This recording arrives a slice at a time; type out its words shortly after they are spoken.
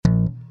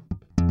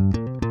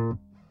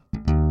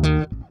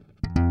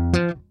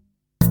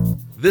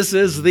This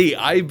is the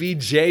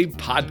IBJ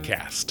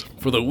podcast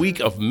for the week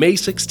of May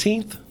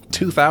 16th,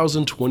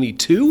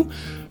 2022,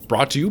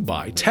 brought to you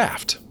by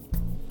Taft.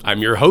 I'm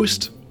your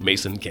host,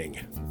 Mason King.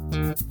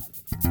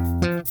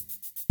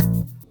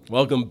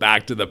 Welcome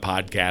back to the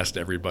podcast,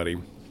 everybody.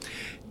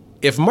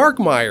 If Mark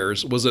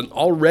Myers wasn't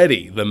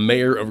already the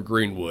mayor of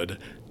Greenwood,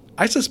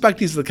 I suspect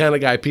he's the kind of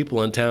guy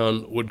people in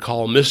town would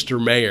call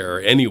Mr. Mayor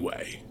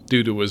anyway,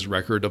 due to his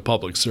record of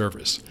public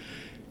service.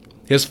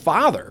 His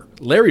father,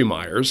 Larry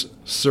Myers,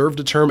 served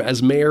a term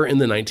as mayor in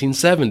the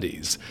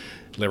 1970s.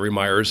 Larry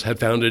Myers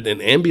had founded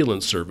an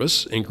ambulance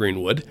service in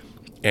Greenwood,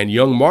 and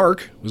young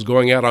Mark was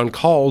going out on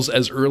calls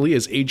as early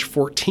as age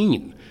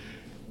 14.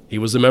 He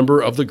was a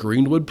member of the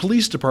Greenwood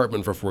Police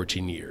Department for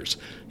 14 years.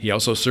 He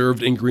also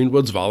served in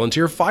Greenwood's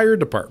volunteer fire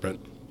department.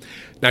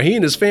 Now, he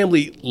and his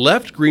family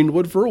left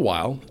Greenwood for a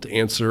while to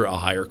answer a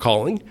higher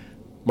calling.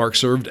 Mark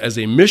served as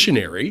a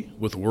missionary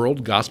with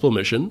World Gospel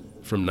Mission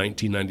from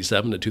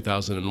 1997 to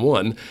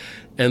 2001,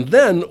 and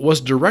then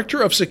was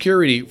director of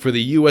security for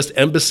the U.S.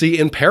 Embassy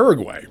in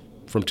Paraguay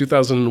from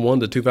 2001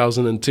 to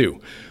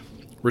 2002.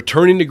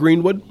 Returning to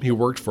Greenwood, he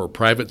worked for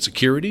private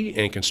security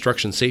and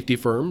construction safety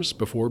firms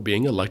before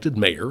being elected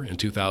mayor in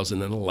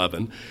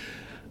 2011.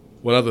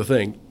 One other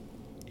thing,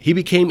 he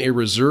became a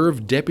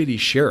reserve deputy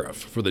sheriff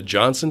for the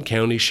Johnson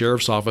County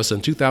Sheriff's Office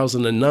in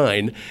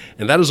 2009,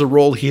 and that is a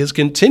role he has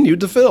continued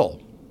to fill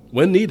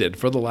when needed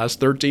for the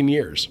last 13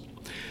 years.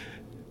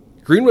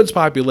 Greenwood's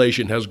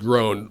population has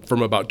grown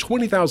from about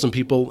 20,000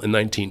 people in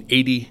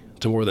 1980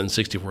 to more than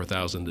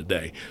 64,000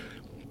 today.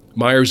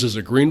 Myers is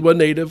a Greenwood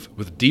native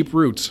with deep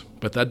roots,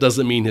 but that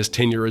doesn't mean his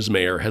tenure as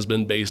mayor has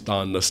been based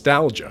on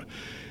nostalgia.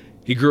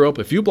 He grew up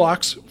a few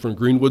blocks from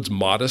Greenwood's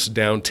modest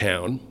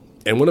downtown,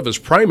 and one of his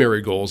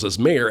primary goals as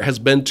mayor has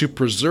been to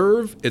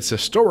preserve its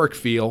historic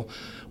feel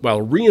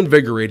while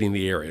reinvigorating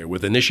the area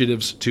with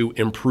initiatives to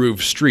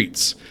improve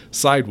streets,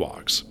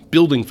 sidewalks,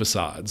 building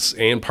facades,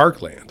 and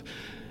parkland.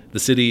 The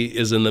city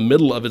is in the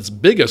middle of its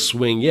biggest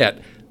swing yet,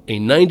 a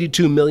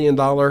 $92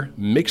 million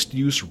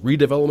mixed-use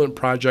redevelopment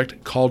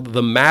project called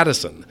the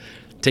Madison,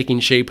 taking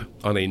shape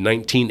on a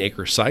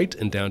 19-acre site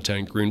in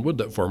downtown Greenwood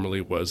that formerly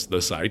was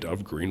the site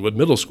of Greenwood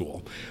Middle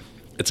School.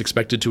 It's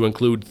expected to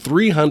include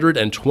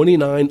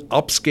 329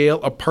 upscale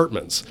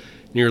apartments,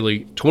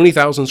 nearly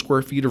 20,000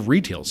 square feet of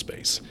retail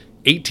space,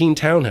 18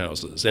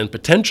 townhouses, and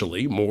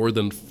potentially more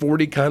than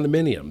 40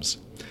 condominiums.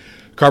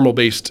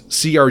 Carmel-based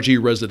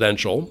CRG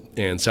Residential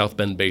and South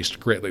Bend-based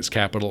Great Lakes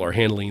Capital are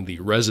handling the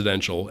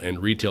residential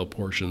and retail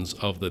portions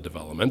of the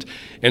development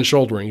and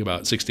shouldering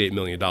about $68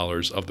 million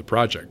of the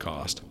project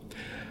cost.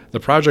 The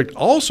project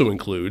also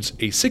includes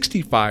a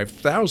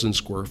 65,000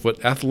 square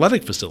foot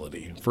athletic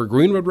facility for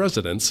Greenwood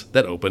residents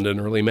that opened in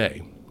early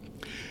May.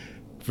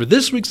 For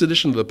this week's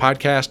edition of the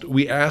podcast,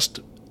 we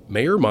asked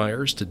Mayor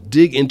Myers to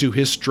dig into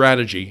his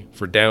strategy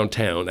for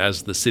downtown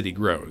as the city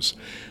grows.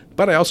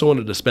 But I also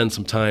wanted to spend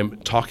some time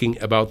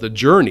talking about the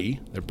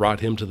journey that brought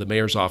him to the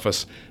mayor's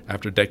office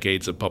after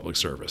decades of public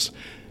service.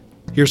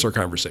 Here's our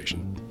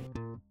conversation.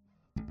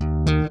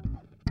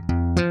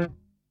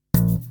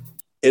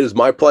 It is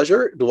my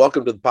pleasure to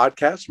welcome to the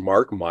podcast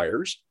Mark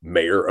Myers,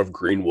 mayor of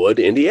Greenwood,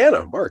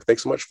 Indiana. Mark,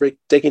 thanks so much for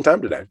taking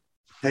time today.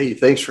 Hey,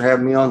 thanks for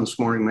having me on this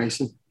morning,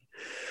 Mason.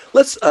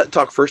 Let's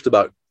talk first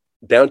about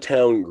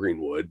downtown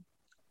Greenwood.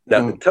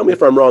 Now, Tell me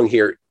if I'm wrong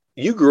here.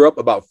 You grew up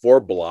about 4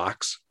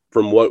 blocks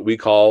from what we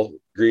call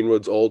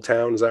Greenwood's Old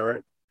Town. Is that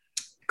right?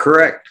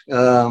 Correct.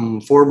 4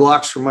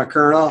 blocks from my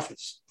current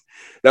office.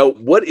 Now,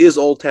 what is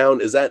Old Town?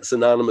 Is that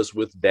synonymous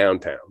with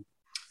downtown?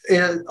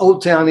 And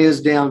Old Town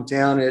is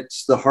downtown.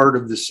 It's the heart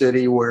of the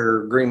city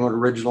where Greenwood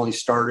originally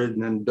started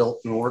and then built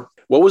north.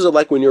 What was it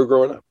like when you were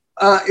growing up?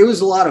 It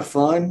was a lot of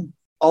fun.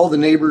 All the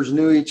neighbors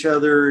knew each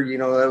other. You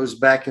know, that was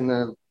back in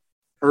the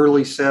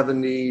early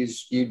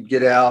 70s. You'd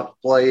get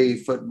out, play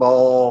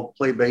football,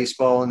 play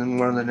baseball in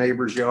one of the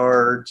neighbors'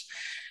 yards,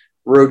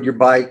 rode your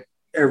bike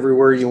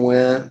everywhere you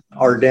went.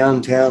 Our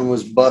downtown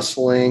was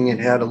bustling. It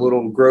had a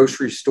little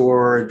grocery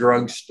store, a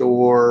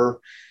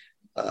drugstore,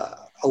 a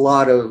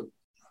lot of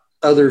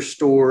other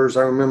stores.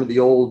 I remember the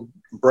old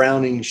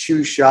Browning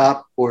shoe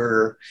shop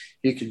where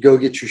you could go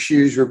get your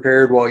shoes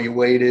repaired while you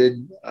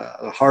waited.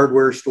 A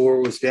hardware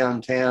store was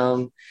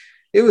downtown.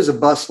 It was a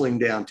bustling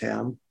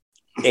downtown.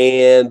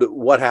 And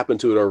what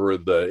happened to it over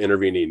the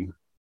intervening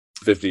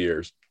 50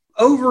 years?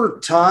 Over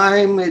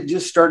time, it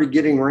just started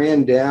getting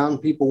ran down.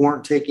 People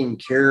weren't taking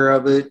care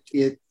of it.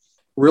 It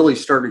really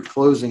started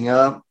closing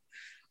up.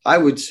 I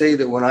would say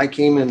that when I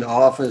came into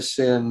office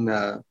in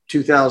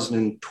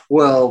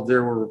 2012,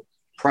 there were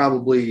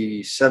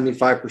probably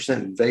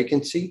 75%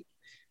 vacancy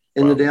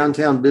in the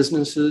downtown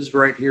businesses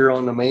right here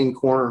on the main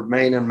corner of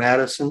Main and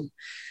Madison.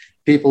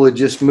 People had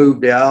just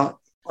moved out,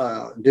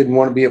 didn't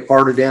want to be a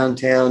part of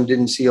downtown,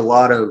 didn't see a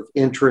lot of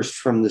interest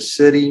from the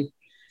city.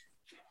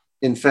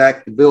 In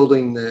fact, the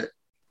building that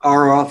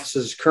our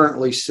offices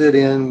currently sit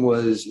in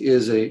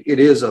is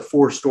a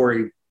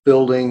 4-story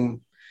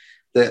building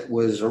that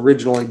was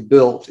originally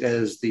built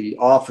as the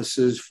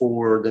offices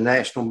for the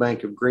National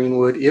Bank of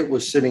Greenwood. It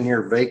was sitting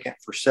here vacant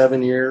for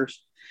 7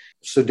 years.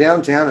 So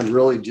downtown had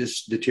really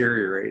just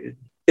deteriorated.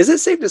 Is it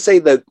safe to say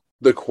that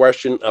the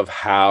question of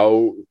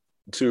how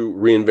to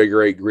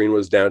reinvigorate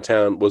Greenwood's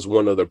downtown was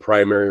one of the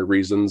primary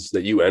reasons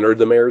that you entered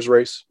the mayor's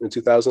race in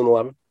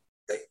 2011?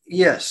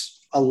 Yes.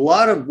 A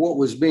lot of what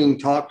was being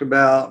talked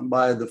about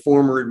by the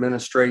former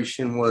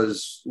administration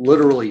was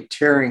literally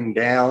tearing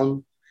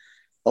down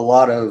a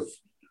lot of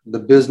the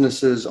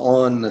businesses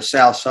on the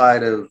south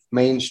side of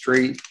Main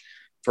Street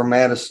from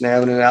Madison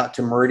Avenue out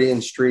to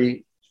Meridian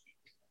Street,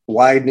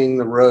 widening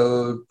the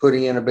road,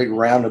 putting in a big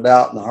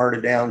roundabout in the heart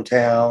of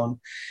downtown,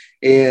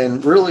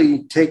 and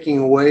really taking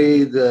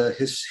away the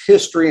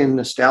history and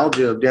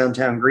nostalgia of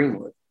downtown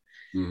Greenwood.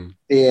 Mm-hmm.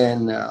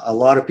 And a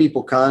lot of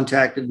people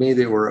contacted me.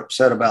 They were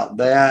upset about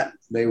that.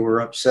 They were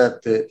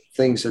upset that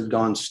things had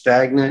gone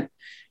stagnant.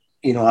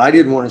 You know, I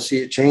didn't want to see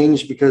it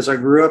change because I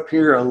grew up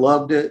here. I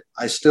loved it.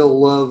 I still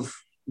love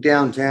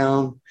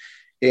downtown,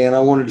 and I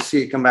wanted to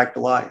see it come back to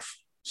life.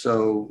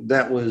 So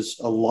that was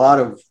a lot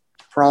of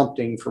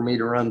prompting for me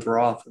to run for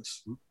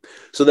office.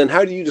 So then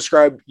how do you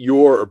describe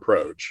your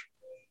approach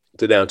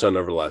to downtown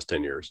over the last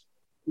 10 years?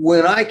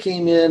 When I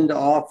came into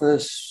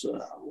office,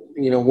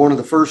 one of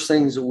the first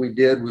things that we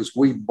did was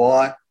we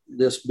bought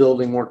this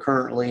building we're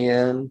currently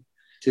in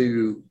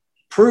to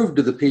prove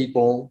to the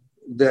people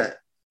that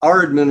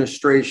our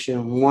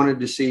administration wanted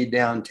to see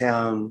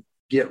downtown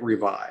get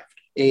revived.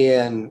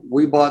 And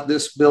we bought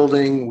this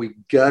building, we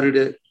gutted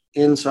it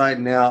inside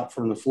and out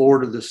from the floor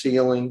to the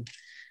ceiling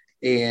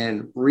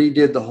and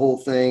redid the whole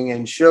thing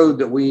and showed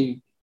that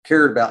we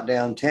cared about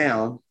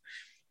downtown.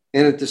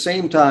 And at the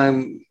same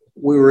time,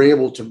 we were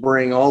able to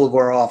bring all of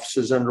our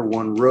offices under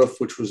one roof,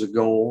 which was a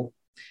goal.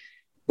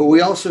 But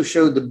we also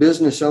showed the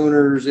business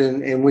owners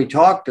and we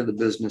talked to the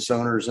business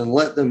owners and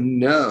let them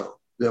know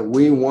that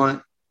we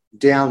want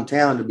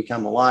downtown to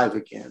become alive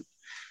again.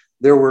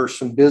 There were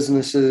some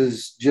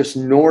businesses just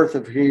north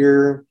of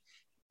here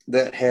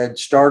that had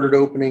started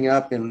opening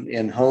up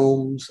in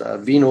homes.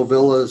 Vino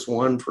Villa is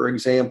one, for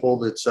example,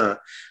 that's a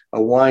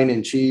wine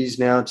and cheese.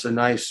 Now it's a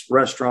nice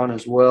restaurant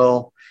as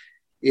well.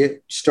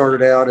 It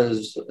started out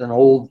as an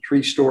old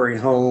 3-story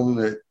home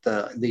that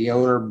the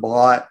owner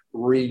bought,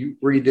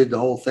 redid the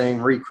whole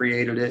thing,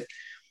 recreated it,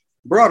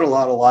 brought a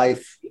lot of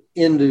life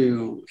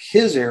into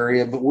his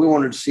area, but we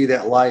wanted to see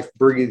that life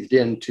breathed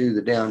into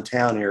the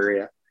downtown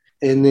area.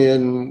 And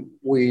then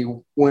we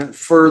went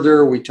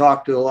further. We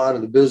talked to a lot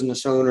of the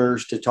business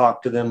owners to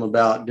talk to them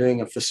about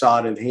doing a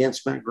facade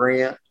enhancement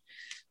grant.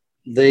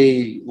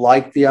 They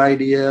liked the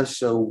idea,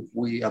 so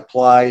we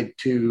applied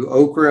to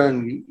Okra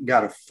and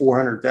got a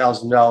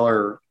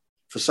 $400,000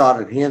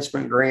 facade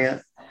enhancement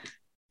grant.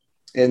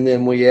 And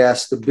then we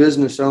asked the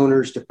business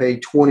owners to pay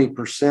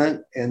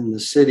 20%, and the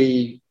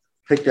city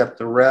picked up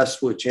the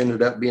rest, which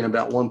ended up being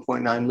about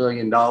 $1.9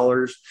 million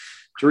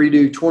to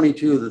redo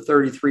 22 of the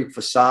 33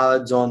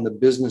 facades on the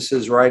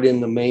businesses right in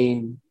the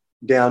main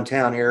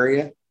downtown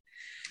area.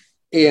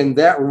 And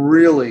that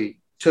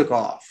really took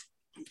off.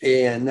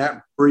 And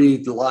that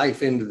breathed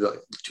life into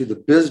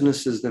the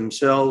businesses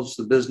themselves.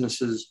 The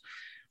businesses,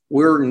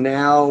 we're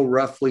now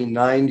roughly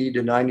 90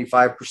 to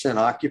 95%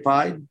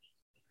 occupied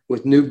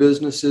with new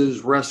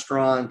businesses,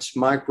 restaurants,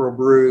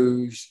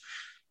 microbrews,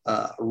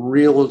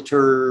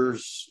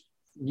 realtors,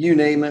 you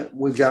name it.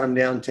 We've got them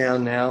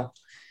downtown now.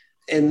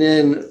 And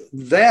then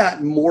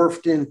that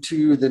morphed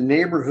into the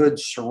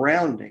neighborhoods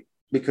surrounding,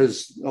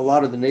 because a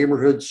lot of the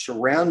neighborhoods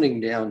surrounding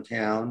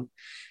downtown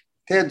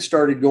had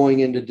started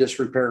going into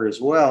disrepair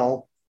as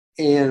well.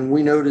 And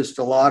we noticed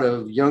a lot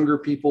of younger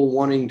people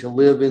wanting to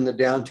live in the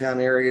downtown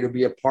area, to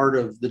be a part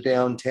of the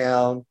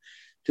downtown,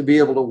 to be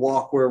able to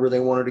walk wherever they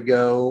wanted to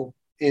go.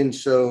 And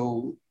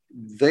so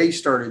they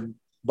started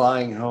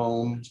buying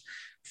homes,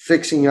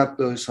 fixing up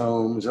those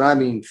homes. And I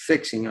mean,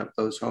 fixing up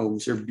those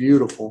homes. They're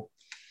beautiful.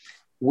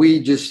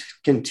 We just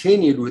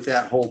continued with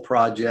that whole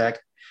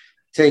project,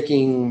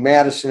 taking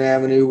Madison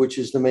Avenue, which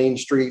is the main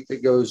street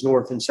that goes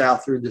north and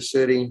south through the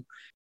city,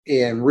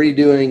 and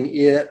redoing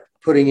it,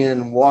 putting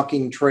in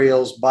walking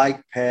trails,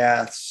 bike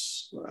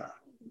paths,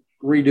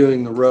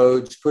 redoing the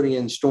roads, putting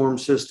in storm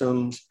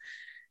systems.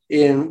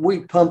 And we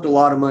pumped a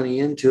lot of money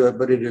into it,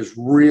 but it has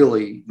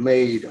really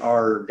made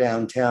our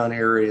downtown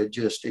area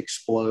just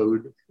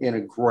explode in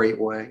a great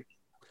way.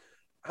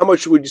 How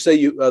much would you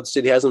say the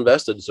city has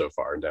invested so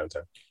far in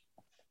downtown?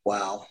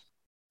 Wow.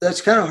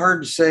 That's kind of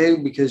hard to say,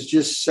 because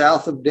just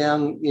south of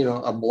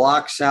a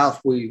block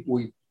south, we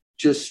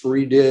just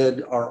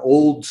redid our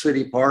old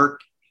city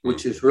park,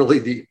 which is really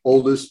the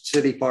oldest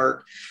city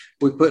park.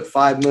 We put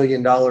 $5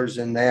 million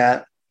in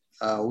that.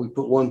 We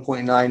put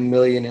 $1.9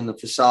 million in the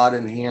facade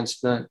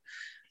enhancement.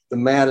 The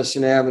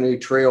Madison Avenue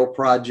Trail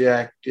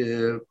project,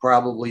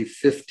 probably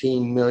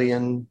 $15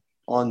 million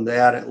on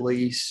that at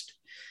least.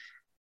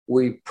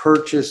 We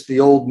purchased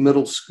the old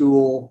middle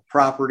school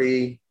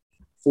property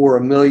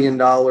for $1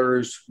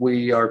 million.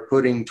 We are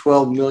putting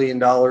 $12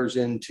 million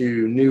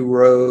into new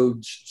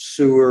roads,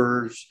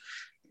 sewers,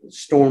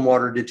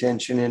 stormwater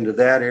detention into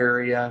that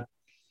area.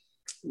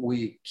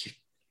 We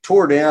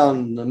tore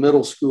down the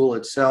middle school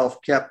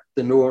itself, kept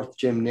the north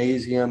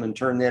gymnasium and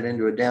turned that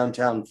into a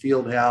downtown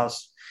field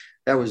house.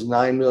 That was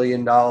 $9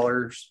 million.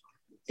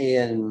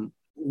 And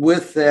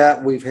with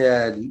that, we've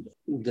had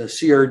the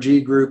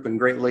CRG Group and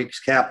Great Lakes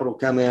Capital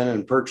come in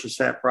and purchase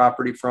that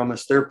property from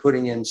us. They're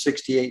putting in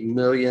 $68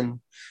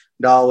 million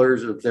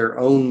of their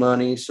own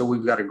money. So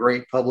we've got a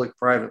great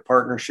public-private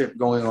partnership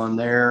going on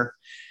there.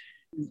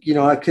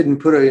 I couldn't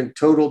put a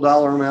total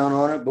dollar amount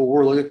on it, but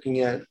we're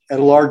looking at a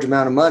large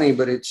amount of money,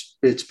 but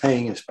it's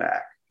paying us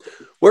back.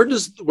 Where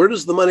does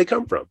the money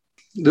come from?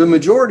 The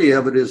majority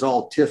of it is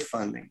all TIF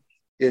funding.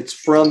 It's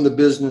from the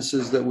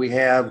businesses that we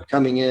have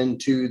coming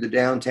into the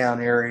downtown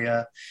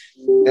area,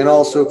 and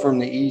also from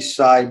the east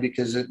side,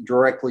 because it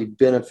directly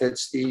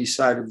benefits the east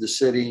side of the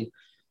city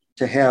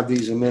to have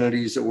these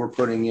amenities that we're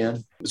putting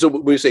in. So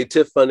when you say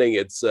TIF funding,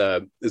 it's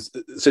a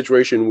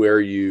situation where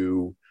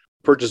you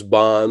purchase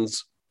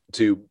bonds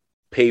to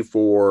pay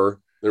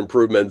for the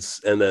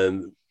improvements, and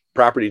then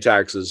property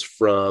taxes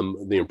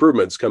from the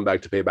improvements come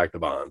back to pay back the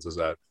bonds. Is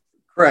that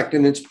correct?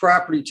 And it's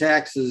property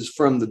taxes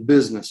from the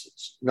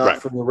businesses, not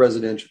right. from the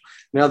residential.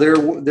 Now,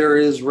 there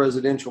is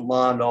residential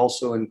bond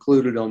also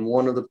included on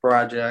one of the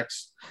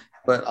projects,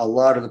 but a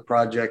lot of the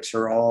projects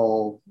are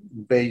all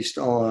based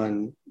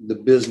on the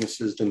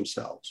businesses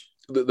themselves.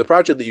 The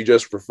project that you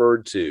just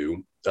referred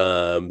to,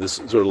 this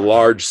sort of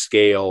large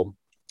scale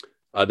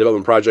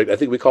development project, I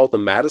think we call it the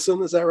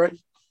Madison. Is that right?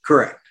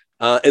 Correct.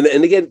 And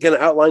again, kind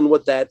of outline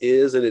what that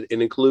is, and it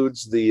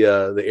includes the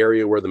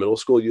area where the middle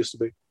school used to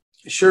be.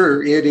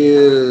 Sure. It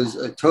is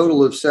a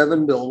total of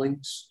 7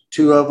 buildings.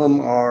 2 of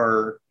them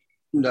are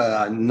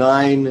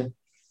 9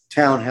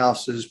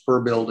 townhouses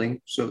per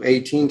building, so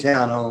 18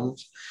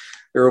 townhomes.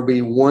 There will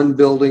be 1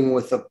 building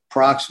with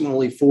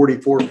approximately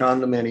 44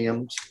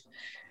 condominiums,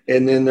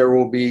 and then there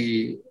will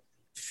be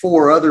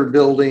 4 other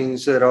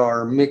buildings that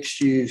are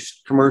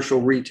mixed-use commercial,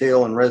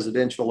 retail, and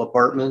residential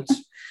apartments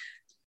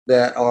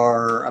that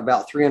are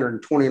about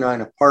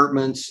 329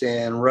 apartments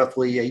and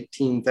roughly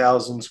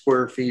 18,000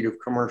 square feet of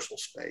commercial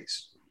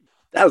space.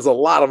 That is a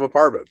lot of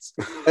apartments.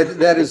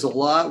 That is a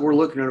lot. We're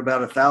looking at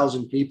about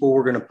 1,000 people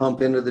we're going to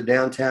pump into the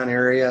downtown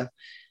area.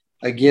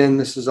 Again,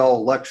 this is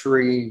all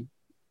luxury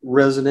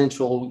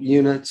residential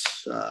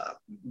units,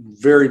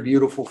 very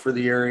beautiful for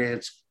the area.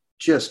 It's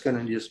just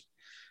going to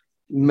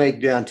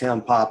make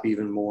downtown pop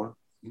even more.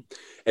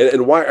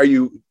 And why are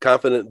you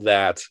confident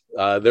that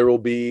there will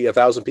be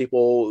 1,000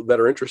 people that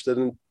are interested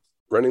in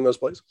renting those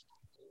places?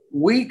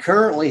 We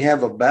currently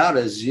have about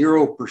a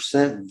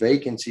 0%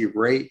 vacancy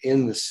rate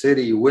in the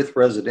city with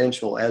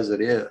residential as it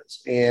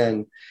is.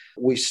 And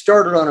we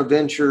started on a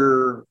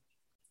venture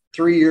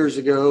 3 years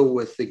ago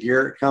with the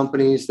Garrett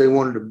companies. They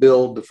wanted to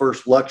build the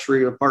first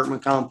luxury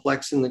apartment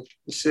complex in the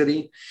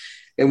city.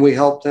 And we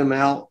helped them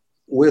out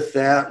with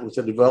that with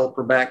a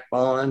developer-backed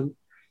bond.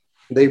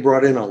 They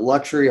brought in a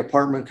luxury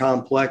apartment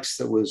complex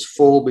that was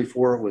full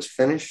before it was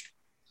finished.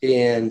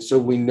 And so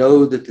we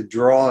know that the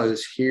draw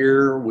is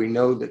here. We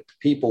know that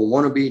people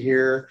want to be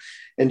here.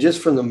 And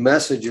just from the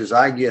messages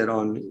I get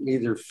on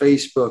either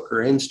Facebook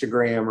or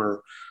Instagram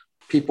or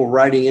people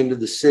writing into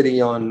the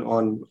city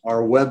on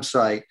our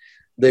website,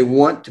 they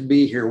want to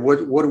be here. What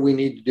do we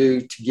need to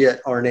do to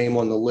get our name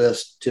on the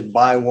list to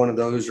buy one of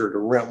those or to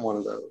rent one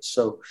of those?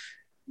 So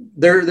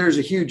there's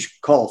a huge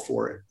call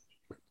for it.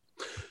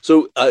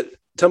 So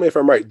tell me if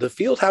I'm right. The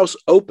field house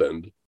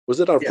opened. Was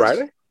it on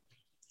Friday?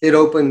 It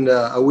opened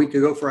a week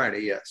ago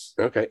Friday, yes.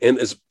 Okay. And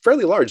it's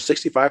fairly large,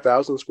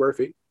 65,000 square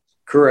feet?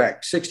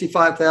 Correct.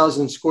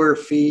 65,000 square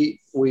feet.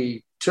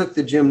 We took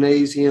the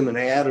gymnasium and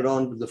added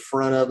on to the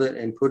front of it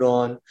and put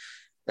on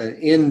an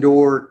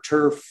indoor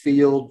turf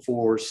field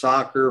for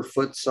soccer,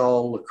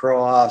 futsal,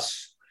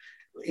 lacrosse,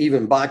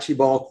 even bocce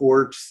ball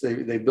courts.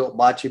 They built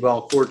bocce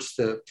ball courts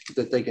that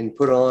they can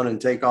put on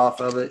and take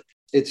off of it.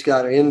 It's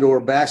got an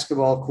indoor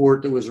basketball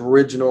court that was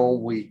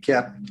original. We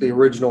kept the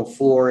original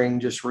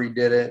flooring, just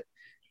redid it.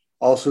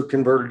 Also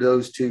converted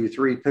those to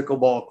 3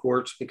 pickleball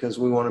courts because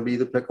we want to be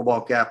the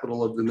pickleball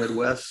capital of the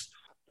Midwest.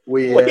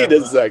 Wait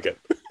a second.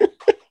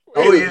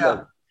 Oh,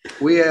 yeah.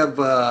 We have,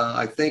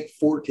 I think,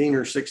 14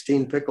 or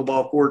 16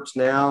 pickleball courts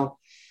now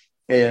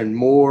and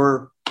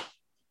more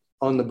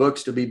on the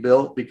books to be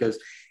built because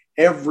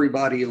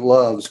everybody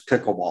loves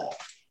pickleball.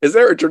 Is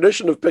there a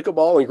tradition of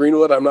pickleball in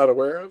Greenwood I'm not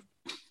aware of?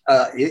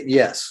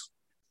 Yes.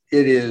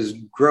 It is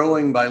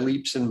growing by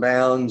leaps and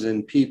bounds,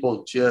 and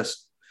people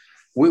just,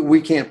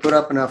 we can't put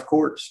up enough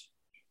courts.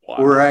 Wow.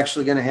 We're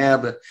actually going to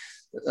have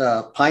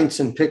a Pints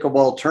and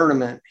Pickleball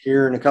tournament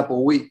here in a couple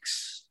of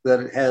weeks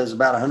that has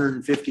about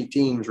 150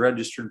 teams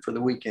registered for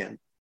the weekend.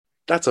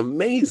 That's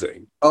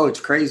amazing. Oh, it's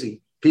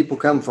crazy. People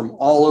come from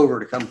all over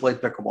to come play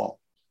pickleball.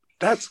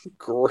 That's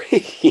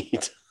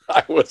great.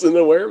 I wasn't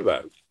aware of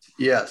that.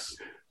 Yes.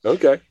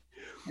 Okay.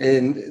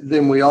 And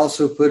then we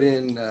also put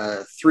in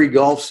 3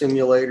 golf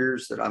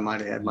simulators that I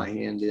might have had my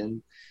hand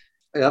in.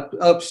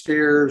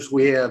 Upstairs,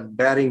 we have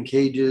batting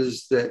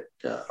cages that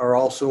are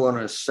also on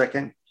a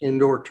second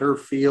indoor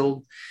turf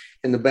field.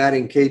 And the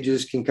batting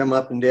cages can come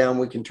up and down.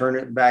 We can turn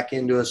it back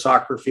into a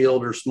soccer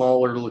field or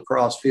smaller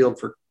lacrosse field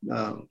for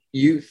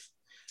youth,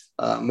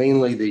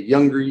 mainly the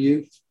younger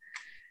youth.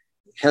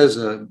 has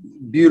a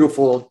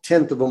beautiful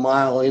 1/10 of a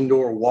mile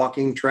indoor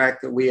walking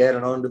track that we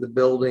added onto the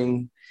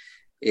building,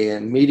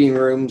 and meeting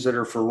rooms that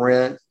are for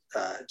rent.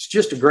 It's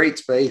just a great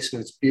space,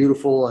 and it's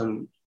beautiful.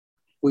 And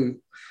we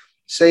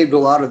saved a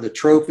lot of the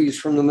trophies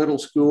from the middle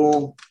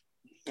school,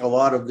 a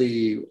lot of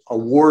the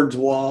awards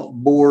wall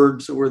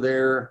boards that were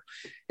there,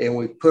 and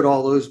we put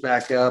all those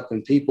back up,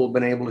 and people have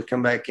been able to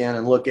come back in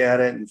and look at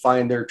it and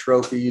find their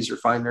trophies or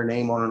find their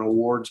name on an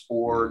awards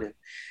board. And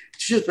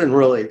it's just been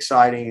really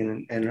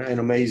exciting and an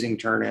amazing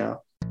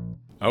turnout.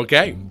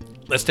 Okay,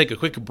 let's take a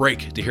quick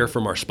break to hear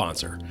from our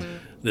sponsor.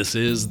 This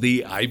is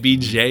the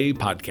IBJ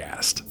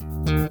Podcast.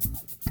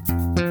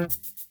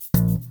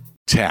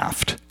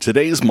 Taft,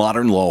 today's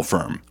modern law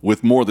firm.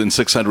 With more than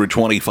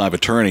 625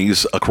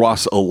 attorneys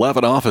across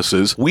 11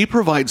 offices, we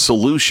provide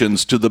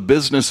solutions to the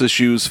business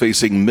issues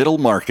facing middle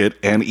market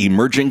and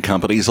emerging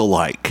companies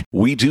alike.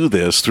 We do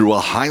this through a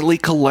highly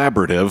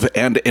collaborative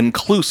and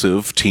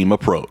inclusive team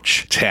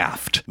approach.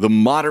 Taft, the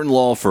modern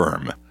law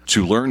firm.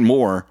 To learn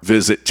more,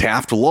 visit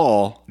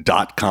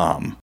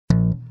taftlaw.com.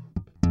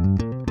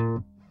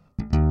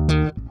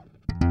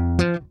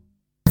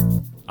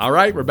 All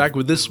right, we're back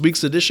with this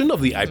week's edition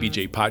of the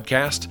IBJ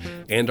Podcast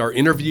and our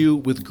interview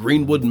with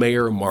Greenwood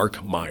Mayor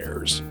Mark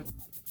Myers.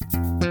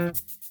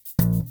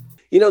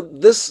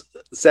 This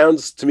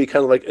sounds to me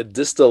kind of like a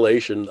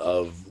distillation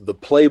of the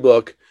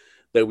playbook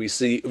that we've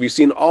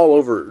seen all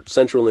over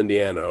central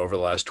Indiana over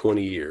the last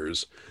 20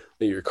 years.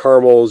 Your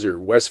Carmels, your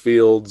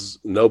Westfields,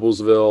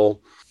 Noblesville,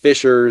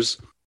 Fishers,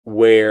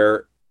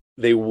 where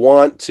they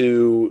want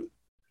to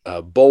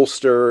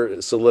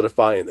bolster,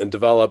 solidify, and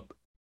develop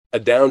a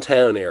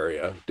downtown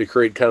area to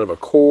create kind of a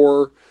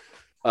core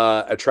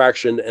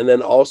attraction, and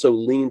then also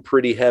lean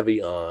pretty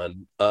heavy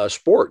on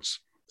sports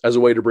as a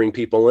way to bring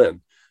people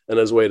in and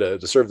as a way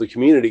to serve the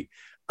community.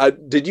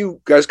 Did you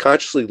guys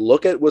consciously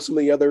look at what some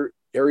of the other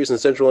areas in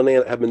central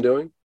Indiana have been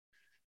doing?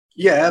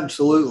 Yeah,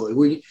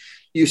 absolutely.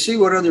 You see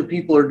what other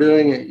people are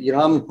doing.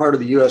 I'm a part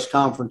of the U.S.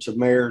 Conference of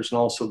Mayors and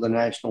also the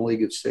National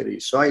League of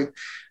Cities. So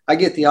I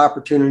get the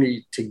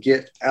opportunity to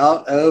get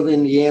out of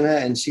Indiana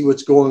and see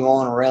what's going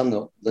on around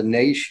the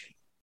nation.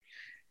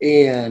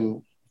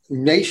 And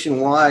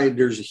nationwide,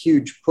 there's a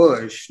huge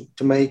push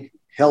to make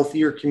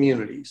healthier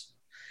communities.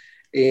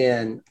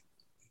 And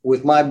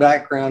with my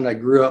background, I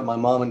grew up, my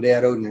mom and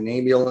dad owned an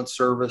ambulance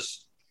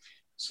service.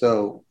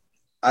 So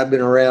I've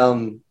been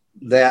around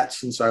that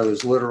since I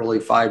was literally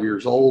 5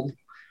 years old.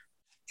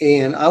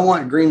 And I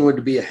want Greenwood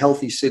to be a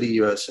healthy city,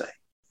 USA.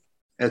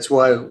 That's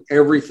why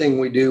everything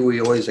we do,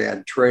 we always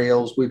add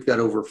trails. We've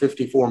got over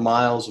 54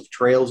 miles of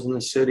trails in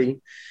the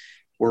city.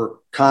 We're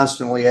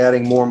constantly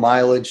adding more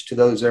mileage to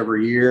those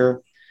every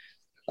year.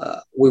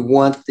 We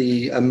want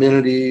the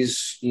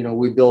amenities.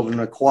 We built an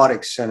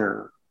aquatic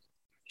center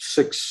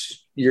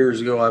 6 years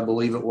ago, I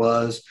believe it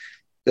was.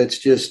 That's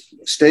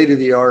just state of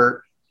the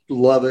art.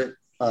 Love it.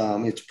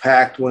 It's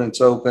packed when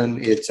it's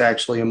open. It's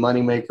actually a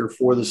moneymaker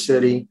for the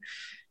city.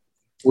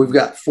 We've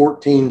got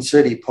 14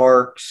 city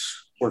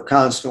parks. We're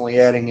constantly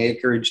adding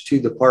acreage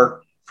to the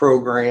park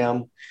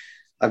program.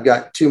 I've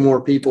got 2 more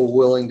people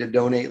willing to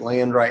donate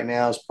land right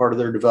now as part of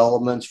their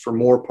developments for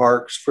more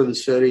parks for the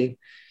city.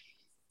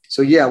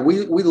 So yeah,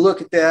 we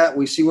look at that.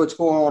 We see what's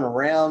going on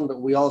around,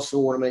 but we also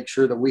want to make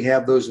sure that we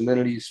have those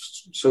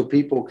amenities so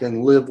people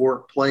can live,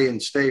 work, play,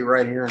 and stay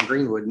right here in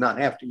Greenwood, not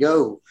have to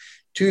go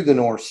to the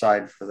north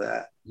side for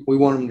that. We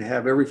want them to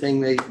have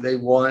everything they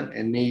want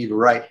and need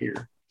right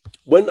here.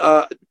 When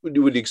would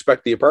you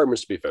expect the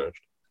apartments to be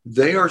finished?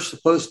 They are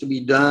supposed to be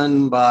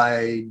done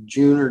by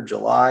June or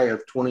July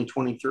of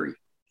 2023.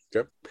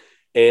 Okay.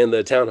 And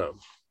the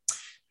townhome?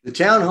 The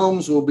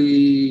townhomes will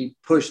be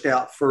pushed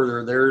out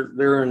further.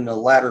 They're in the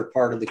latter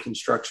part of the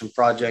construction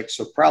project,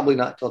 so probably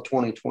not till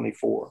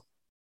 2024.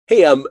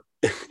 Hey,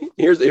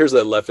 here's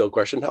a left field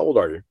question. How old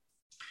are you?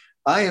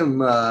 I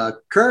am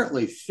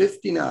currently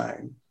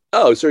 59.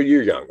 Oh, so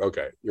you're young.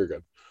 Okay, you're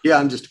good. Yeah,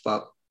 I'm just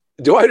about.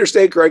 Do I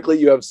understand correctly?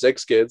 You have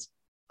 6 kids?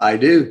 I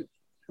do.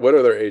 What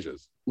are their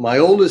ages? My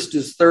oldest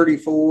is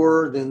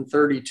 34, then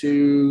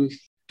 32,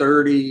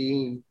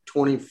 30,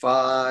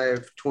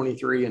 25,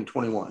 23, and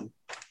 21.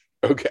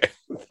 Okay,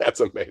 that's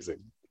amazing.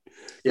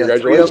 Yeah,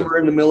 3 of them are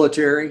in the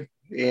military,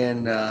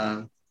 and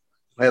I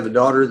have a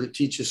daughter that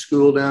teaches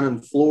school down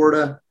in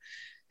Florida,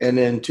 and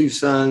then 2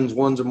 sons.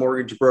 One's a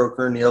mortgage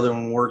broker, and the other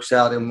one works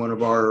out in one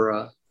of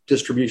our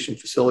distribution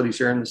facilities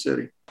here in the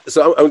city.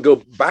 So I'm going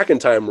to go back in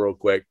time real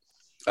quick.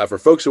 For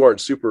folks who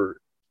aren't super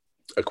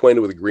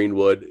acquainted with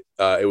Greenwood,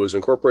 it was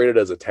incorporated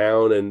as a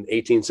town in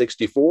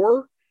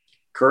 1864?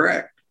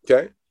 Correct.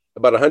 Okay.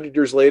 About 100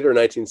 years later, in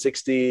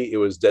 1960, it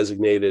was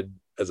designated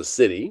as a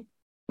city.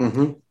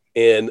 Mm-hmm.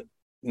 In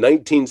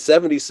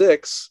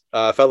 1976,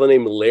 a fellow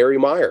named Larry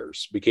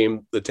Myers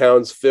became the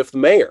town's 5th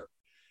mayor.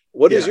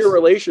 What is your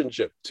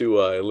relationship to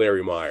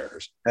Larry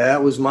Myers?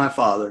 That was my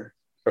father.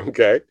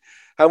 Okay.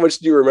 How much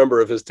do you remember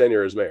of his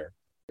tenure as mayor?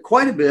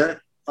 Quite a bit.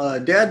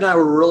 Dad and I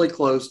were really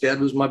close. Dad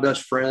was my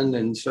best friend.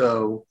 And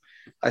so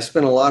I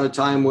spent a lot of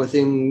time with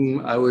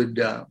him. I would,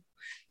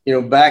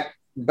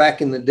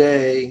 back in the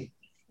day,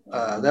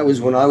 That was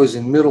when I was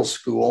in middle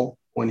school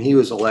when he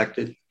was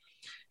elected.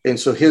 And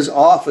so his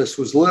office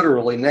was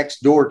literally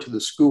next door to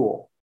the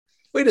school.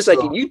 Wait a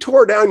second. You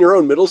tore down your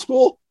own middle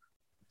school?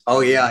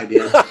 Oh, yeah, I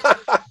did.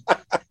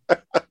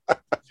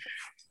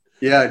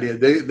 Yeah, I did.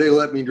 They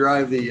let me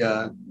drive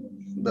the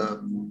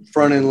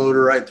front end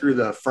loader right through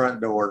the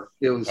front door.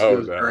 It was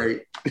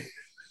great.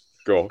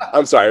 Cool.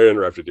 I'm sorry I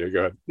interrupted you. Go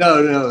ahead.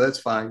 No, that's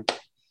fine.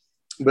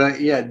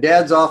 But yeah,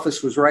 Dad's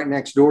office was right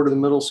next door to the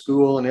middle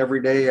school. And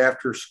every day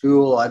after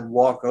school, I'd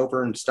walk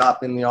over and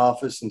stop in the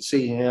office and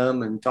see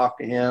him and talk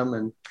to him.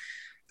 And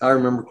I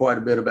remember quite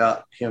a bit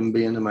about him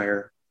being the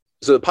mayor.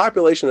 So the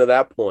population at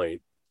that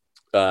point,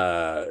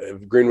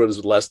 Greenwood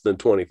is less than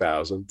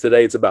 20,000.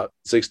 Today, it's about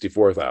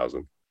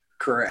 64,000.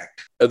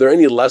 Correct. Are there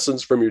any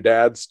lessons from your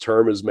dad's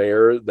term as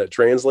mayor that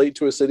translate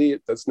to a city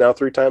that's now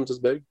 3 times as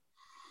big?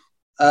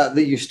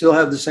 That you still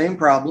have the same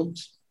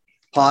problems.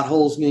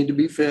 Potholes need to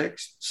be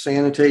fixed.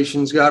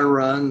 Sanitation's got to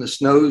run. The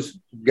snow's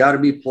got to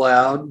be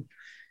plowed.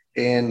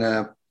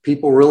 And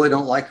people really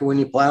don't like it when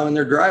you plow in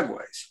their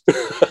driveways.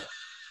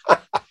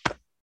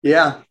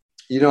 Yeah.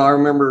 I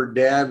remember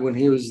Dad, when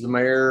he was the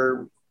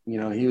mayor,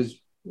 he was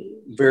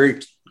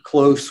very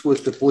close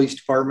with the police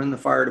department, the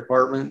fire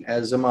department,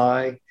 as am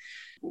I.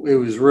 It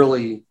was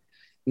really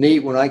neat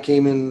when I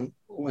came in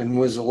and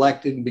was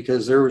elected,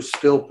 because there was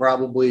still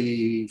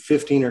probably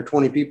 15 or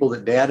 20 people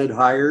that Dad had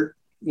hired.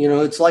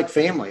 It's like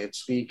family.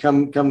 It's you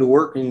come to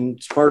work and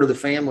it's part of the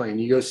family, and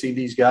you go see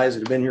these guys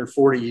that have been here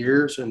 40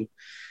 years and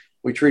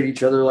we treat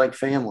each other like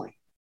family.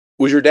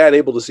 Was your dad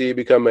able to see you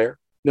become mayor?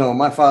 No,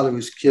 my father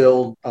was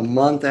killed a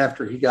month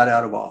after he got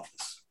out of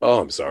office.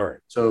 Oh, I'm sorry.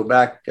 So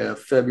back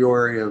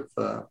February of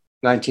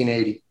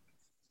 1980.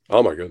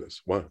 Oh my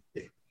goodness. Wow.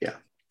 Yeah.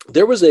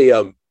 There was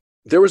a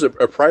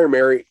prior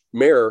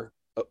mayor,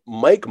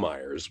 Mike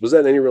Myers. Was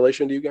that any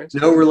relation to you guys?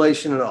 No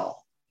relation at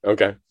all.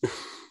 Okay.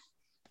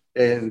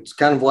 And it's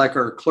kind of like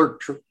our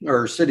clerk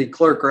or city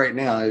clerk right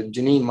now,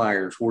 Janine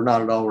Myers. We're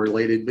not at all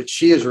related, but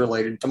she is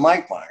related to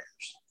Mike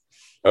Myers.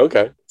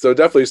 Okay. So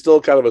definitely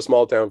still kind of a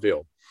small town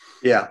feel.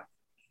 Yeah.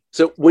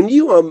 So when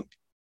you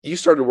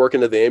started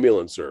working at the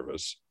ambulance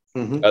service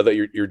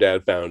that your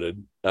dad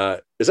founded,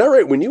 is that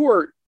right? When you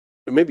were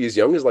maybe as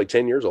young as like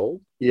 10 years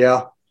old?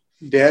 Yeah.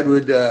 Dad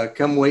would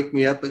come wake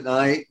me up at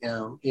night.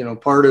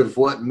 Part of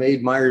what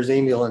made Myers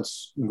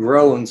Ambulance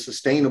grow and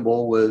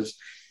sustainable was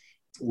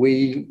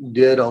we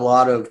did a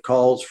lot of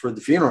calls for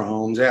the funeral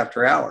homes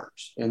after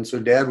hours. And so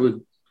Dad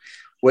would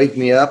wake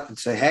me up and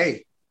say,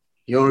 "Hey,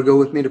 you want to go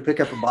with me to pick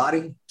up a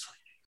body?"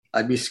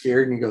 I'd be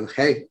scared and go,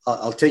 "Hey,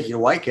 I'll take you to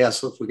White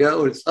Castle if we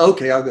go." It's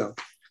okay, I'll go.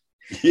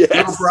 Yes.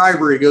 Little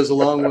bribery goes a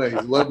long way.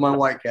 Love my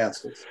White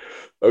Castles.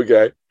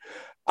 Okay.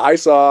 I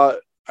saw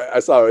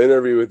an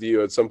interview with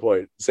you at some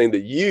point saying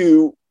that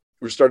you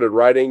started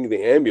riding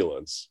the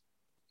ambulance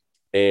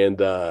and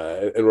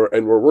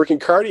we're working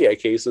cardiac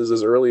cases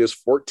as early as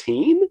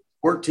 14.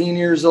 14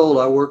 years old,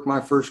 I worked my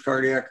first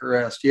cardiac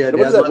arrest. Yeah.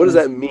 What does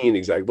that mean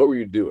exactly? What were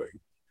you doing?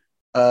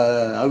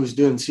 I was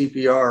doing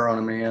CPR on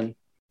a man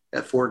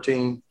at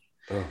 14.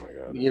 Oh my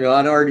God.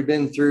 I'd already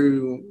been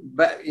through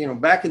back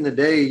in the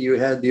day, you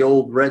had the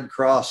old Red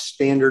Cross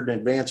standard and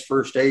advanced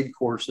first aid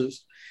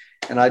courses.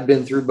 And I'd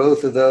been through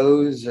both of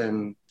those,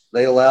 and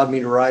they allowed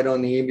me to ride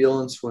on the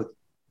ambulance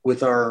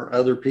with our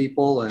other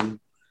people and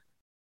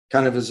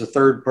kind of as a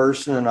third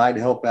person, and I'd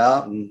help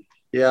out. And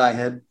yeah, I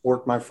had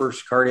worked my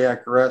first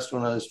cardiac arrest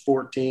when I was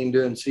 14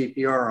 doing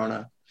CPR on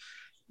a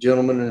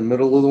gentleman in the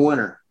middle of the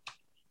winter.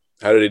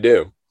 How did he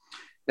do?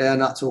 Yeah,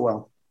 not so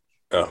well.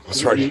 Oh,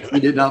 sorry. He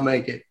did not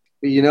make it.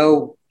 But,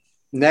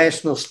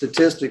 national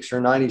statistics are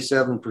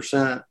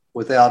 97%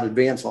 without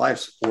advanced life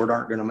support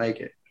aren't going to make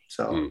it.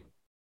 So.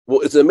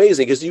 Well, it's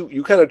amazing because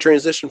you kind of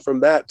transitioned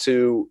from that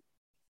to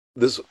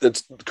this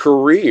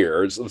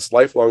career, this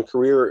lifelong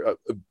career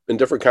in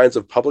different kinds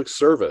of public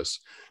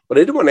service. But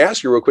I did want to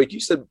ask you real quick. You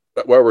said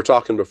while we were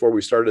talking before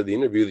we started the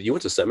interview that you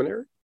went to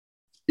seminary?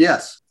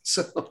 Yes.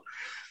 So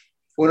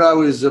when I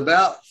was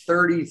about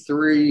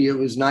 33, it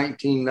was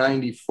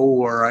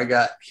 1994, I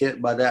got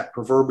hit by that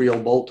proverbial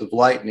bolt of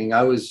lightning.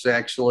 I was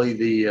actually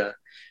the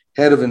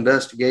head of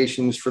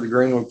investigations for the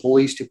Greenwood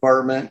Police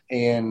Department,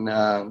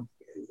 and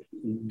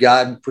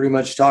God pretty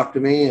much talked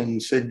to me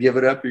and said, "Give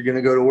it up. You're going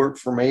to go to work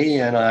for me."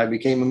 And I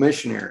became a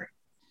missionary.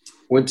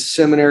 Went to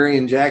seminary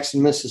in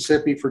Jackson,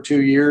 Mississippi for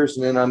 2 years.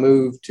 And then I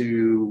moved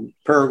to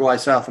Paraguay,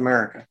 South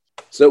America.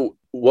 So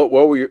what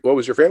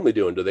was your family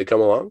doing? Did they come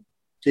along?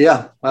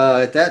 Yeah.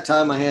 At that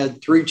time I had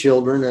 3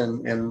 children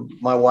and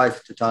my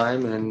wife at the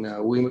time.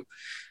 And we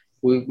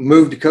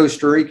moved to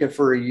Costa Rica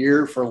for a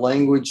year for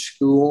language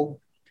school.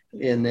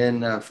 And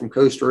then from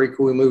Costa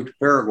Rica, we moved to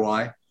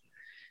Paraguay.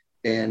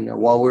 And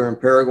while we were in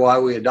Paraguay,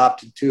 we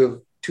adopted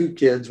two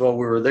kids while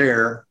we were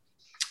there.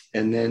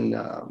 And then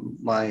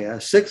my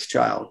 6th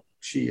child,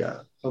 she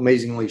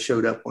amazingly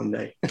showed up one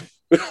day.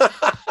 Just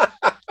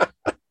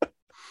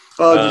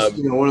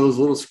one of those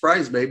little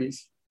surprise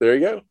babies. There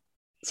you go.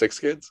 6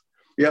 kids.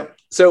 Yep.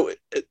 So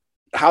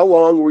how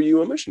long were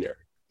you a missionary?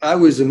 I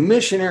was a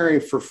missionary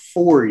for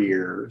 4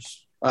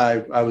 years.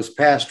 I was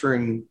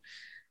pastoring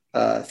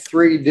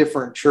 3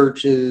 different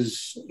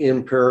churches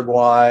in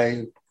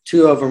Paraguay.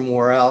 2 of them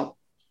were out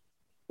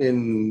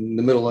in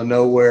the middle of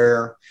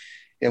nowhere,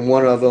 and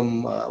one of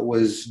them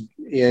was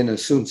in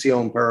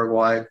Asunción,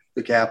 Paraguay,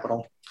 the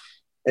capital.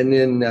 And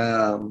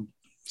then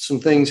some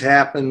things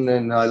happened,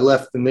 and I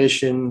left the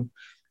mission,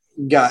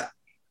 got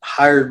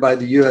hired by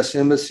the U.S.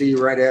 Embassy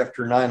right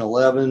after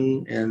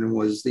 9/11, and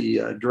was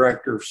the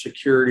director of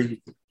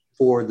security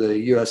for the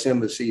U.S.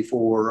 Embassy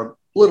for a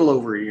little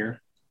over a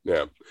year.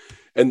 Yeah.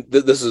 And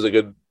this is a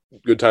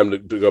good time to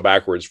go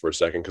backwards for a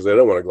second, because I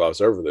don't want to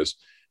gloss over this.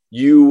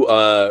 You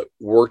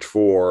worked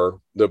for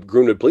the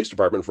Greenwood Police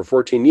Department for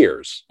 14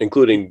 years,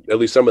 including at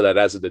least some of that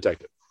as a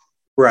detective.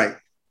 Right.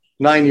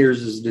 9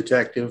 years as a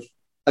detective.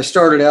 I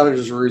started out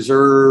as a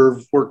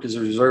reserve, worked as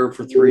a reserve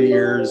for 3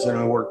 years, and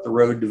I worked the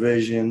road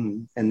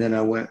division, and then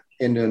I went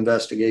into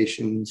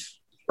investigations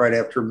right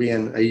after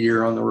being a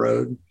year on the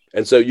road.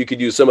 And so you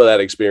could use some of that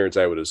experience,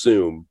 I would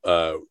assume,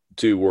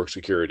 to work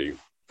security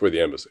for the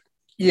embassy.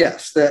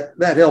 Yes,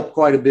 that helped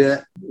quite a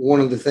bit. One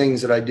of the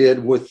things that I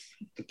did with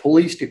the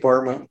police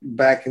department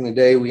back in the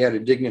day, we had a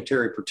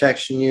dignitary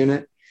protection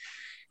unit.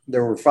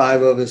 There were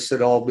 5 of us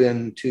that all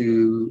been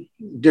to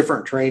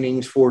different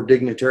trainings for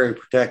dignitary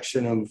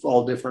protection of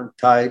all different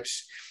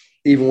types.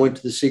 Even went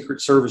to the Secret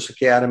Service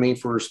Academy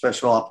for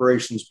special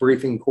operations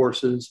briefing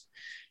courses.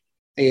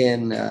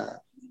 And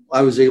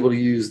I was able to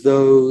use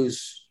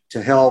those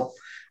to help.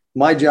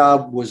 My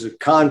job was a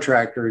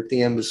contractor at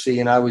the embassy,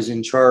 and I was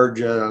in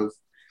charge of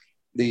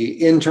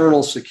the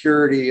internal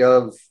security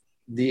of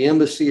the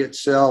embassy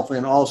itself,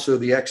 and also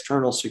the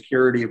external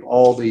security of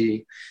all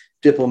the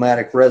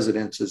diplomatic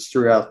residences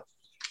throughout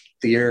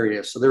the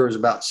area. So there was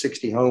about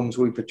 60 homes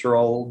we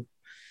patrolled,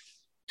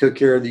 took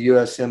care of the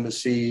U.S.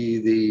 Embassy,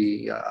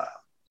 the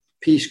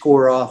Peace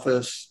Corps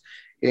office,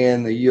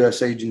 and the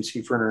U.S.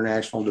 Agency for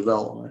International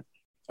Development.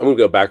 I'm going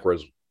to go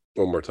backwards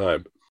one more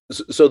time.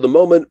 So the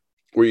moment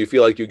where you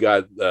feel like you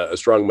got a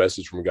strong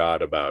message from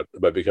God about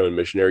becoming a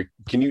missionary,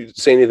 can you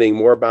say anything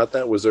more about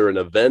that? Was there an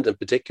event in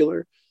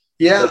particular?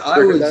 Yeah,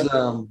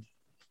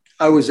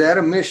 I was at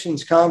a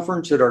missions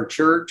conference at our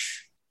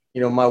church.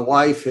 You know, my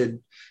wife had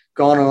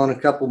gone on a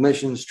couple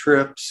missions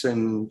trips,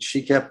 and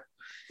she kept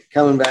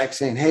coming back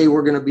saying, "Hey,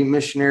 we're going to be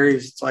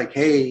missionaries." It's like,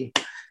 "Hey,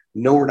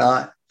 no, we're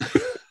not."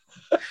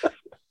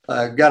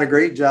 Got a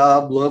great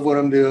job, love what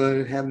I'm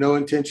doing, have no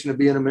intention of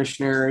being a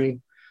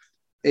missionary.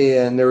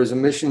 And there was a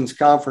missions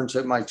conference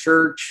at my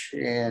church,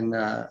 and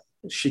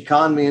she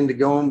conned me into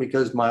going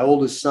because my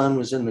oldest son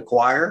was in the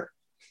choir.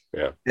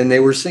 Yeah. And they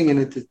were singing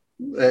at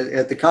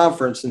the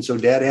conference. And so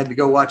Dad had to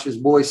go watch his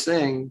boy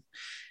sing.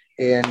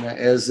 And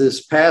as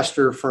this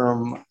pastor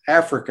from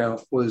Africa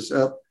was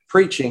up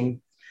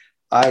preaching,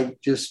 I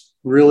just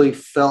really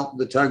felt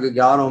the tug of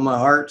God on my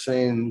heart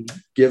saying,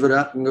 "Give it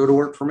up and go to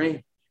work for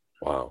me."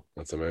 Wow,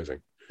 that's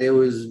amazing. It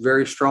was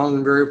very strong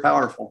and very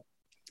powerful.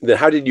 Then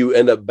how did you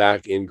end up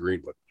back in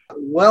Greenwood?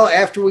 Well,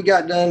 after we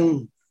got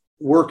done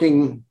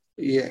working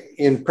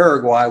in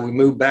Paraguay, we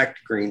moved back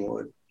to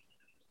Greenwood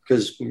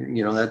because,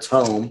 you know, that's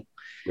home.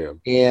 Yeah.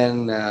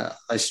 And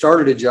I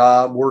started a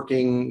job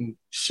working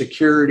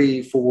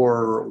security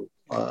for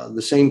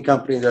the same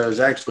company that I was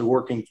actually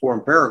working for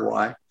in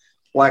Paraguay,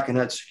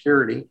 Wackenhut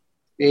Security.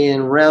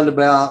 And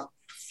roundabout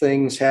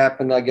things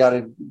happened. I got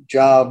a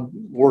job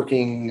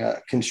working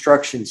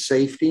construction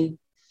safety,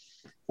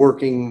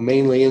 working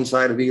mainly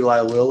inside of Eli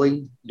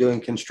Lilly,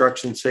 doing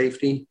construction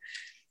safety.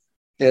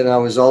 And I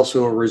was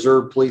also a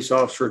reserve police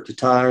officer at the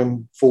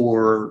time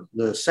for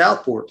the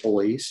Southport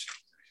Police.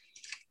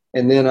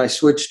 And then I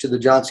switched to the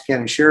Johnson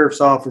County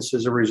Sheriff's Office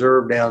as a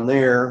reserve down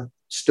there,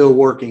 still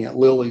working at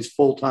Lilly's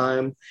full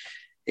time.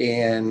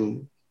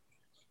 And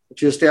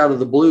just out of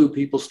the blue,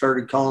 people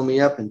started calling me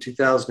up in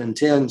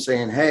 2010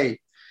 saying, "Hey,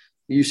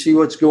 you see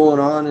what's going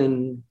on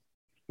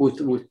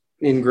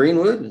in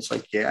Greenwood?" And it's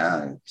like,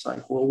 "Yeah." It's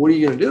like, "Well, what are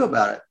you going to do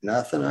about it?"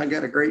 "Nothing. I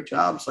got a great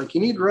job." It's like,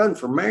 "You need to run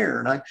for mayor."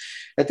 And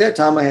at that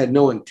time, I had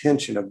no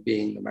intention of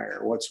being the mayor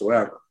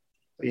whatsoever.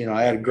 You know,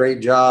 I had a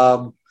great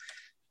job,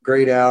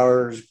 great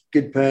hours,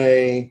 good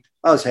pay.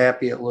 I was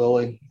happy at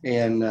Lilly.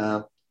 And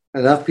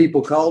enough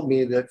people called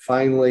me that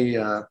finally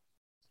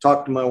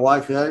talked to my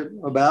wife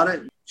about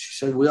it. She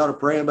said, "We ought to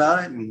pray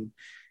about it." And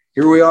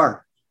here we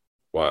are.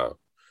 Wow.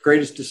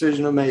 Greatest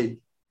decision I made.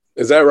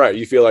 Is that right?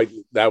 You feel like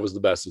that was the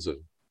best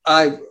decision?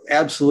 I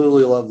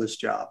absolutely love this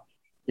job.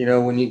 You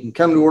know, when you can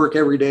come to work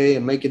every day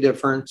and make a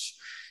difference,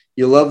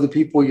 you love the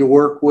people you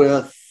work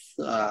with,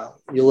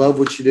 you love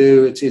what you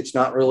do. It's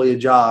not really a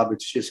job.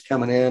 It's just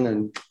coming in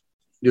and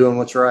doing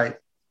what's right.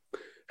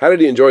 How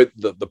did you enjoy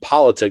the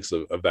politics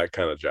of that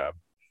kind of job?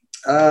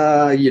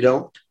 You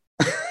don't.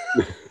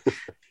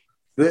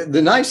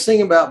 The nice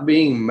thing about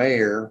being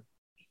mayor,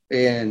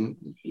 and,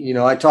 you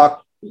know, I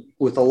talk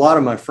with a lot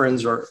of my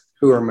friends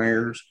who are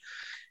mayors,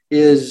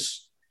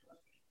 is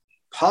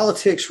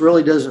politics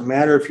really doesn't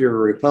matter if you're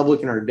a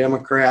Republican or a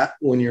Democrat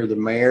when you're the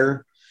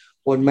mayor.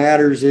 What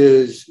matters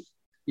is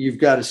you've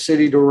got a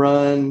city to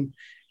run,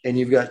 and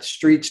you've got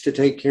streets to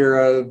take care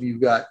of.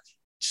 You've got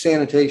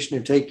sanitation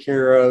to take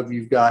care of.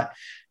 You've got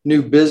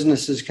new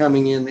businesses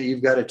coming in that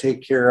you've got to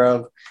take care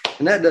of.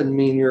 And that doesn't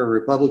mean you're a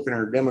Republican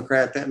or a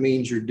Democrat. That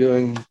means you're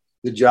doing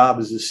the job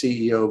as the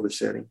CEO of a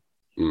city.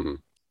 Mm-hmm.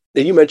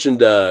 Now, you mentioned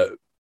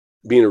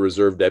being a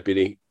reserve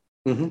deputy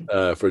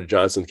for the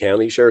Johnson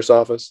County Sheriff's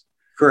Office.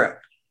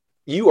 Correct.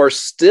 You are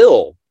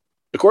still,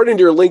 according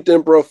to your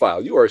LinkedIn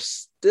profile, you are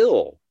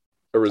still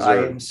a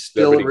reserve. I am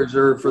still deputy. a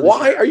reserve for.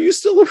 Why are you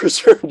still a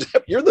reserve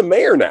deputy? You're the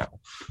mayor now.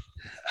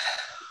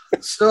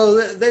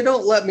 So they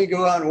don't let me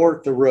go out and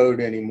work the road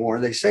anymore.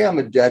 They say I'm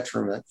a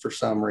detriment for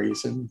some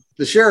reason.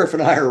 The sheriff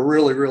and I are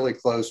really, really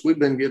close. We've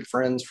been good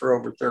friends for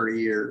over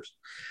 30 years,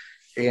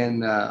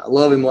 and I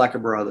love him like a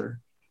brother.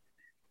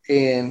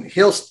 And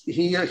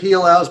he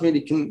allows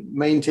me to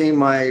maintain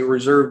my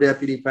reserve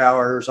deputy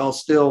powers. I'll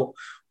still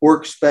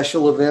work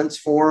special events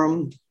for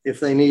them if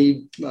they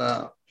need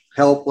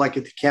help, like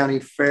at the county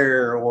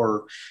fair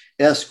or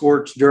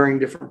escorts during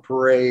different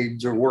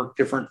parades or work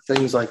different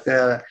things like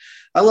that.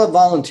 I love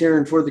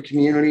volunteering for the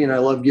community, and I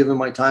love giving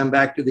my time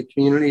back to the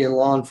community, and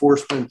law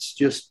enforcement's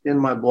just in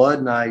my blood,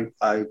 and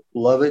I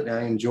love it and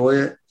I enjoy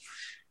it.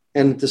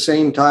 And at the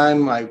same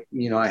time, I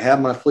have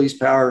my police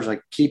powers. I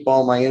keep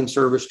all my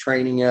in-service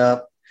training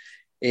up.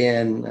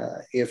 And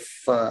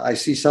if I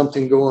see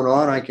something going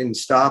on, I can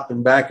stop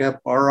and back up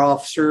our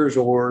officers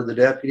or the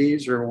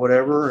deputies or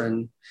whatever.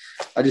 And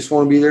I just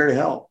want to be there to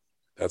help.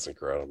 That's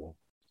incredible.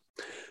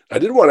 I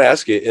did want to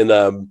ask you,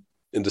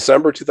 in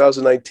December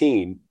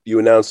 2019, you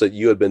announced that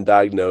you had been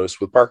diagnosed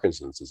with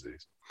Parkinson's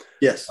disease.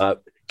 Yes.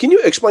 Can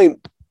you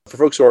explain, for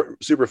folks who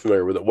aren't super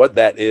familiar with it, what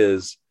that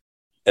is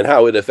and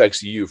how it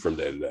affects you from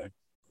day to day?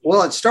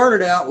 Well, it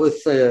started out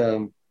with,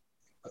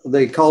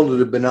 they called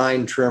it a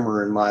benign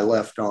tremor in my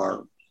left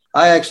arm.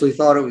 I actually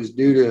thought it was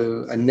due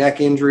to a neck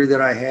injury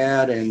that I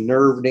had and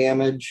nerve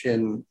damage,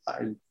 and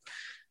I've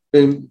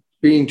been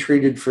being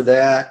treated for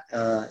that.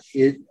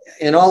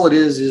 And all it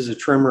is a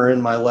tremor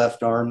in my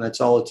left arm.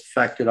 That's all it's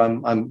affected.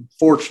 I'm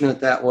fortunate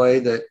that way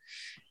that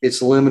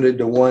it's limited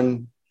to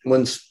one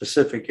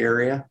specific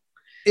area.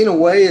 In a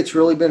way, it's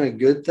really been a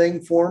good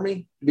thing for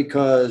me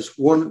because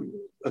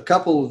a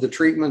couple of the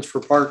treatments for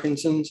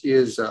Parkinson's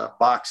is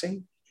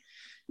boxing,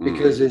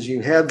 because as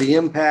you have the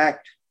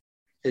impact,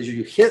 as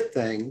you hit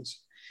things,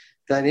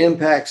 that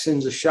impact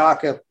sends a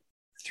shock up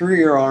through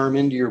your arm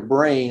into your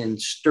brain and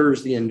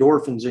stirs the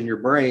endorphins in your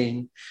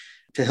brain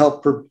to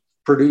help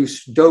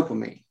produce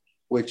dopamine,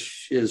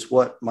 which is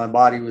what my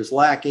body was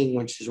lacking,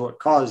 which is what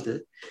caused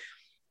it.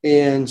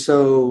 And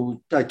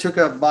so I took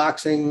up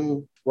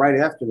boxing right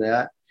after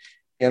that,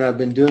 and I've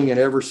been doing it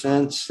ever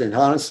since. And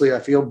honestly, I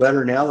feel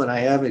better now than I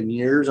have in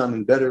years. I'm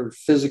in better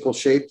physical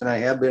shape than I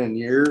have been in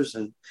years.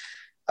 And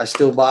I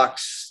still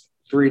box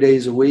 3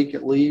 days a week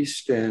at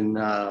least. And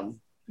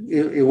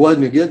it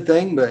wasn't a good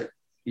thing, but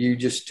you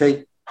just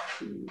take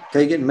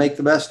it and make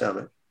the best of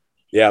it.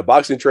 Yeah,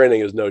 boxing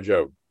training is no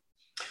joke.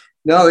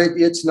 No,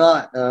 it's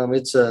not.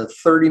 It's a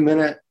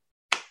 30-minute,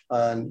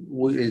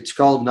 it's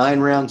called 9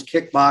 rounds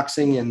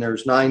kickboxing, and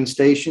there's 9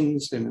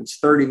 stations, and it's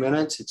 30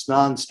 minutes. It's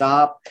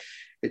nonstop.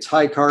 It's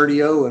high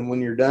cardio, and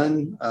when you're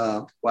done,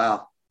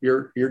 wow,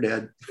 you're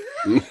dead.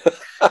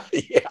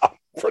 Yeah,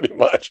 pretty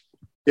much.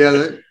 Yeah,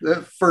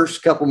 the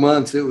first couple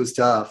months, it was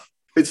tough.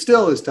 It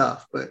still is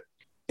tough, but.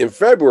 In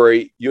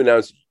February, you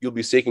announced you'll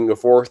be seeking a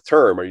 4th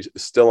term. Are you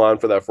still on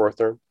for that 4th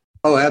term?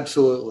 Oh,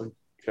 absolutely.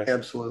 Okay.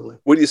 Absolutely.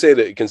 What do you say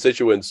to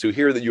constituents who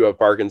hear that you have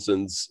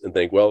Parkinson's and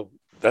think, well,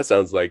 that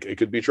sounds like it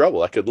could be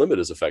trouble. That could limit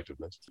his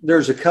effectiveness.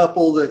 There's a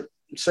couple that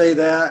say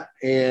that,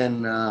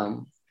 and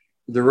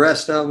the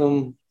rest of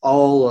them,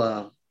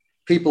 all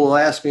people will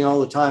ask me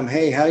all the time,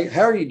 hey,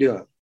 how are you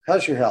doing?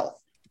 How's your health?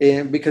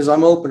 And because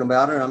I'm open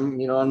about it, I'm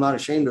not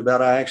ashamed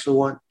about it. I actually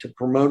want to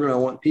promote it. I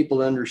want people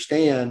to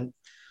understand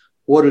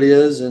what it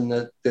is and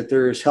that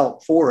there is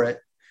help for it.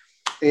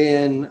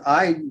 And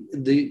I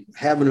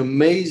have an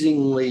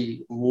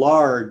amazingly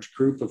large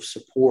group of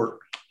support.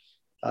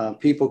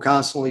 People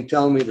constantly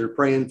telling me they're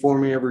praying for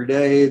me every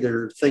day.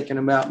 They're thinking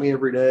about me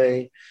every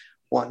day,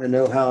 wanting to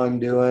know how I'm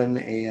doing.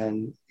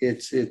 And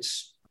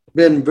it's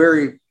been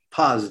very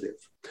positive.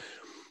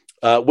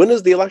 When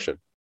is the election?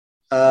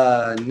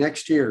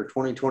 Next year,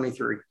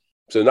 2023.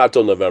 So not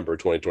till November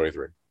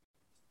 2023.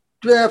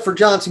 Yeah, for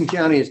Johnson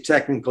County, it's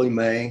technically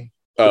May.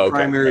 The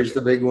primary is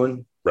the big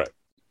one. Right.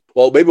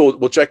 Well, maybe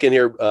we'll check in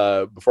here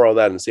before all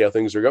that and see how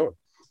things are going.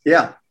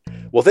 Yeah.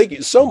 Well, thank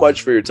you so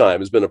much for your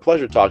time. It's been a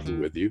pleasure talking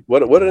with you.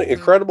 What an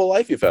incredible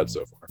life you've had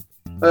so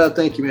far.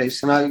 Thank you,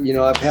 Mason.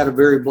 I've had a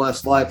very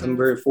blessed life. I'm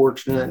very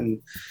fortunate.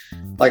 And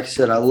like I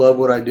said, I love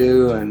what I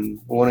do, and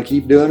I want to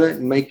keep doing it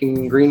and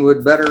making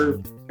Greenwood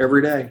better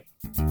every day.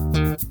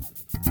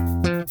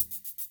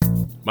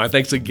 My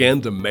thanks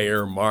again to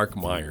Mayor Mark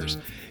Myers.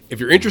 If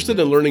you're interested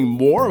in learning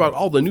more about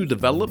all the new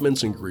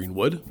developments in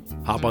Greenwood,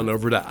 hop on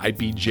over to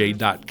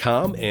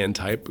ibj.com and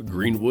type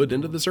Greenwood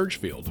into the search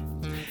field.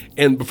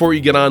 And before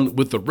you get on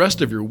with the rest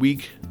of your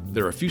week,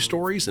 there are a few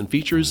stories and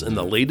features in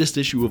the latest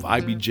issue of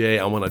IBJ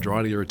I want to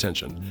draw to your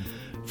attention.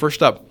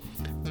 First up,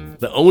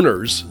 the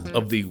owners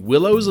of the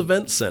Willows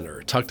Event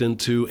Center, tucked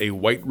into a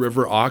White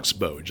River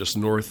oxbow just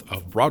north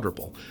of Broad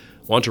Ripple,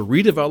 want to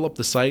redevelop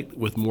the site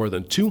with more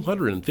than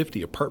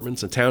 250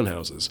 apartments and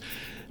townhouses.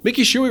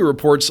 Mickey Shuey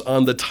reports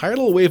on the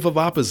tidal wave of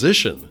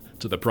opposition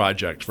to the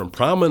project from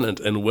prominent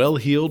and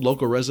well-heeled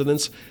local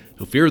residents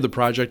who fear the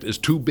project is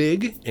too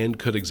big and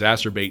could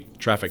exacerbate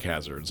traffic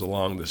hazards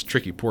along this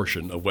tricky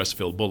portion of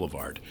Westfield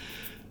Boulevard.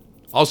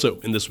 Also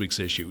in this week's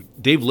issue,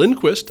 Dave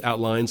Lindquist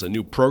outlines a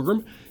new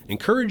program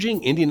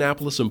encouraging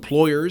Indianapolis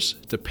employers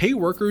to pay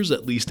workers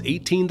at least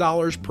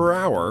 $18 per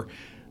hour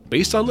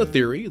based on the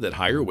theory that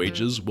higher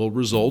wages will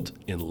result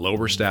in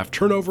lower staff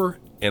turnover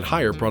and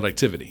higher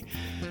productivity.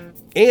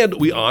 And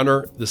we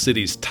honor the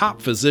city's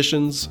top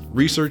physicians,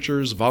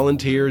 researchers,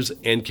 volunteers,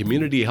 and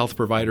community health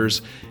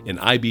providers in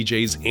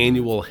IBJ's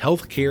annual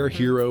Healthcare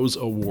Heroes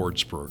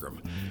Awards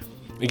program.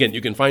 Again,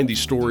 you can find these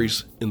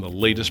stories in the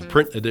latest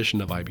print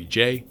edition of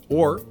IBJ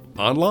or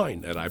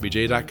online at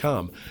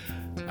ibj.com.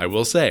 I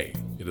will say,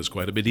 it is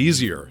quite a bit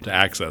easier to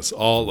access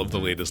all of the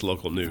latest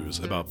local news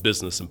about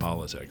business and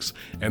politics,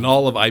 and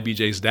all of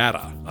IBJ's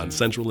data on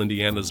Central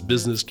Indiana's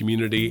business,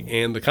 community,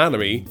 and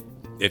economy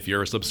if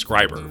you're a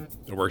subscriber.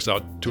 It works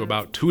out to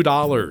about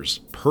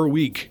 $2 per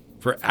week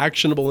for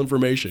actionable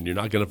information you're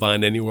not going to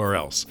find anywhere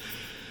else.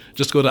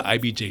 Just go to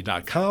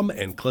ibj.com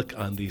and click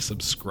on the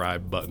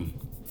subscribe button.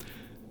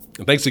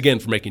 And thanks again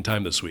for making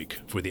time this week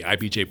for the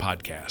IBJ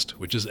podcast,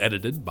 which is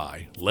edited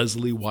by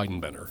Leslie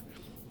Weidenbender.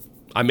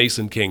 I'm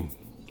Mason King.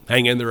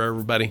 Hang in there,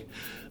 everybody.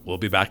 We'll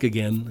be back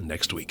again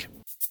next week.